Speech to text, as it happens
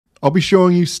I'll be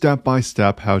showing you step by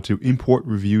step how to import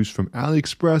reviews from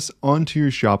Aliexpress onto your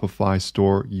Shopify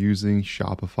store using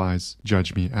Shopify's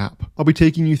Judge Me app. I'll be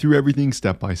taking you through everything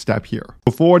step by step here.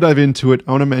 Before I dive into it,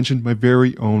 I want to mention my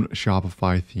very own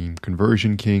Shopify theme,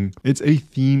 Conversion King. It's a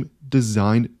theme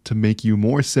designed to make you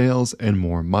more sales and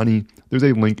more money. There's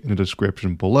a link in the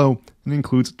description below and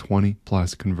includes 20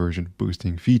 plus conversion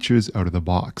boosting features out of the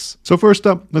box. So first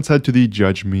up, let's head to the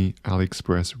Judge Me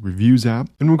Aliexpress Reviews app,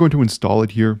 and we're going to install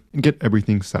it here and get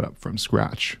everything set up from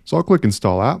scratch. So I'll click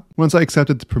Install App. Once I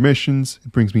accepted the permissions,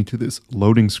 it brings me to this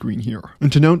loading screen here.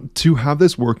 And to note, to have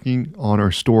this working on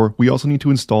our store, we also need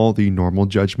to install the normal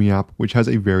Judge Me app, which has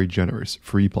a very generous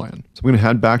free plan. So I'm going to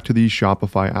head back to the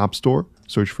Shopify App Store,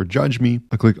 search for Judge Me.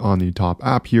 I click on the top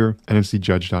app here, and it's the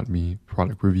Judge.me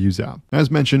product reviews app.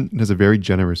 As mentioned, it has a very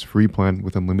generous free plan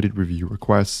with unlimited review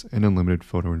requests and unlimited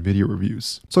photo and video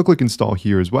reviews. So I'll click install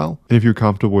here as well. And if you're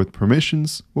comfortable with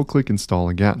permissions, we'll click install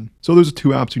again. So there's two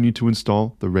apps you need to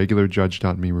install, the regular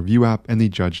Judge.me review app and the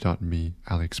Judge.me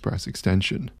Aliexpress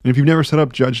extension. And if you've never set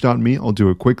up Judge.me, I'll do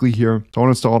it quickly here. So I want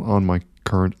to install it on my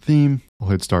current theme. I'll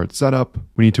hit start setup.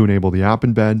 We need to enable the app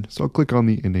embed. So I'll click on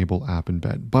the enable app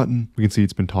embed button. We can see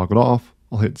it's been toggled off.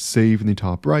 I'll hit save in the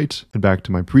top right and back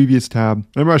to my previous tab.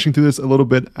 I'm rushing through this a little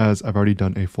bit as I've already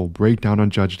done a full breakdown on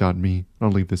Judge.me. I'll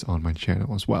leave this on my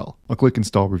channel as well. I'll click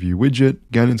install review widget.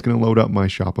 Again, it's going to load up my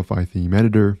Shopify theme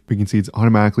editor. We can see it's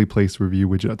automatically placed the review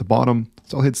widget at the bottom.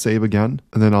 So I'll hit save again.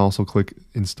 And then I'll also click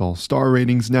install star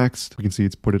ratings next. We can see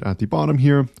it's put it at the bottom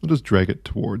here. I'll just drag it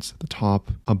towards the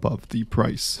top above the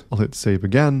price. I'll hit save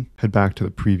again, head back to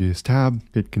the previous tab,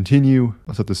 hit continue.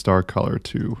 I'll set the star color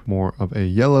to more of a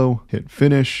yellow, hit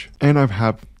finish, and I've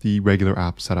had the regular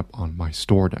app set up on my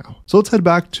store now. So let's head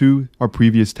back to our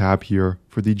previous tab here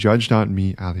for the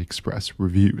Judge.me Aliexpress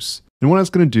reviews. And what it's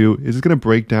going to do is it's going to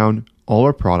break down all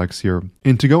our products here.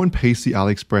 And to go and paste the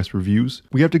Aliexpress reviews,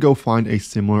 we have to go find a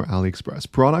similar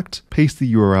Aliexpress product, paste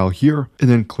the URL here, and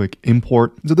then click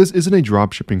import. So this isn't a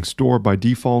dropshipping store by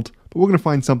default, but we're going to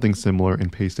find something similar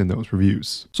and paste in those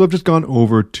reviews. So I've just gone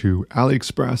over to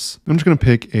Aliexpress. I'm just going to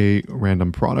pick a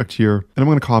random product here, and I'm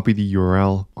going to copy the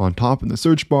URL on top in the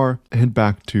search bar and head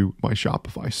back to my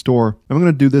Shopify store. I'm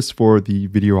going to do this for the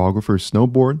videographer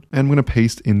snowboard, and I'm going to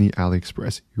paste in the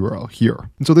Aliexpress URL here.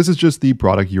 And so this is just the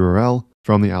product URL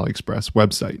from the Aliexpress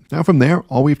website. Now from there,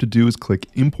 all we have to do is click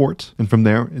import. And from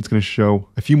there, it's going to show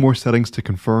a few more settings to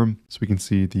confirm. So we can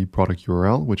see the product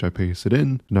URL, which I pasted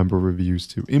in, number of reviews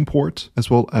to import,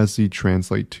 as well as the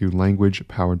translate to language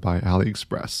powered by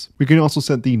Aliexpress. We can also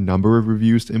set the number of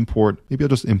reviews to import. Maybe I'll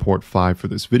just import 5 for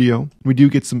this video. We do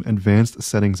get some advanced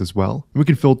settings as well. And we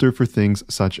can filter for things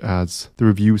such as the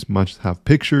reviews must have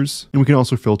pictures, and we can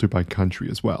also filter by country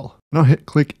as well. And I'll hit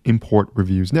click import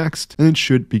reviews next, and it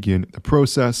should begin the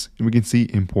process, and we can see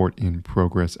import in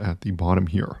progress at the bottom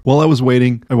here. While I was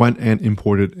waiting, I went and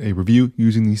imported a review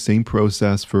using the same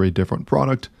process for a different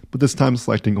product, but this time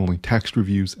selecting only text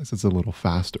reviews as it's a little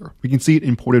faster. We can see it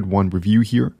imported one review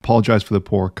here. Apologize for the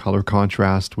poor color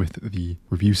contrast with the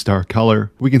review star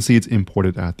color. We can see it's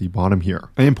imported at the bottom here.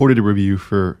 I imported a review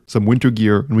for some winter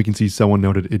gear, and we can see someone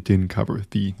noted it didn't cover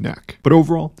the neck. But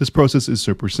overall, this process is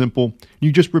super simple.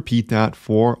 You just repeat that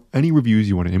for any reviews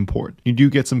you want to import. You do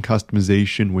get some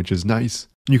customization, which is nice.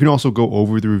 You can also go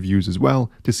over the reviews as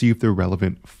well to see if they're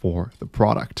relevant for the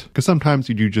product. Because sometimes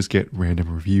you do just get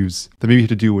random reviews that maybe have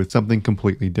to do with something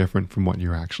completely different from what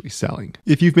you're actually selling.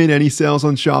 If you've made any sales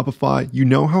on Shopify, you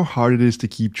know how hard it is to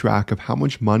keep track of how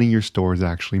much money your store has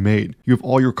actually made. You have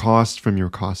all your costs from your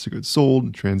cost of goods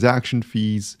sold, transaction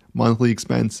fees, monthly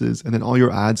expenses, and then all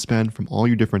your ad spend from all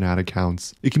your different ad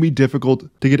accounts. It can be difficult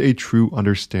to get a true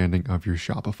understanding of your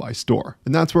Shopify store.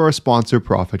 And that's where our sponsor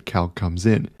Profit Calc comes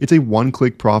in. It's a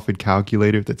one-click profit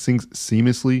calculator that syncs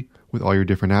seamlessly with all your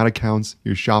different ad accounts,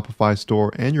 your Shopify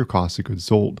store, and your cost of goods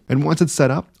sold. And once it's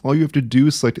set up, all you have to do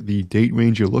is select the date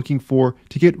range you're looking for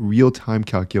to get real-time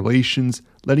calculations,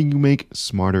 letting you make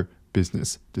smarter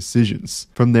business decisions.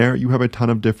 From there, you have a ton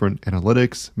of different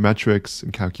analytics, metrics,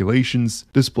 and calculations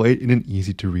displayed in an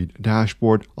easy to read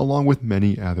dashboard, along with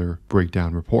many other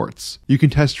breakdown reports. You can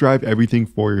test drive everything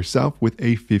for yourself with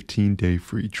a 15-day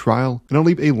free trial, and I'll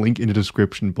leave a link in the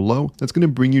description below that's going to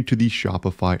bring you to the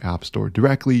Shopify App Store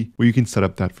directly, where you can set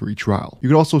up that free trial. You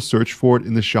can also search for it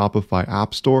in the Shopify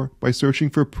App Store by searching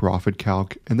for Profit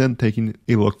Calc and then taking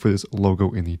a look for this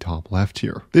logo in the top left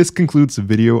here. This concludes the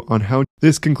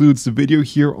video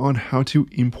here on how to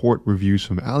import reviews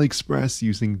from Aliexpress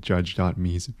using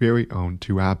Judge.me's very own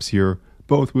two apps here,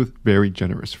 both with very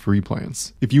generous free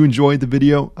plans. If you enjoyed the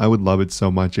video, I would love it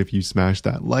so much if you smash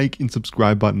that like and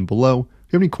subscribe button below.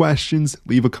 If you have any questions,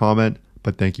 leave a comment.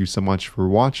 But thank you so much for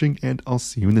watching, and I'll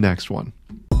see you in the next one.